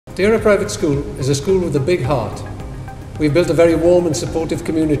Deira Private School is a school with a big heart. We've built a very warm and supportive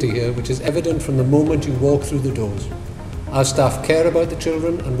community here, which is evident from the moment you walk through the doors. Our staff care about the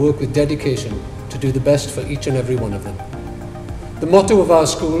children and work with dedication to do the best for each and every one of them. The motto of our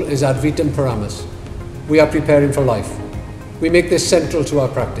school is Ad Vitam Paramus. We are preparing for life. We make this central to our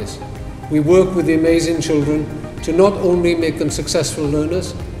practice. We work with the amazing children to not only make them successful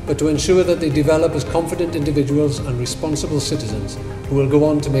learners, but to ensure that they develop as confident individuals and responsible citizens who will go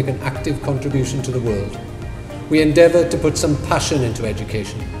on to make an active contribution to the world. We endeavour to put some passion into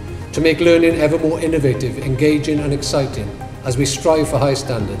education, to make learning ever more innovative, engaging and exciting as we strive for high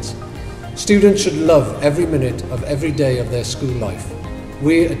standards. Students should love every minute of every day of their school life.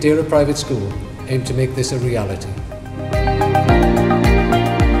 We at Deira Private School aim to make this a reality.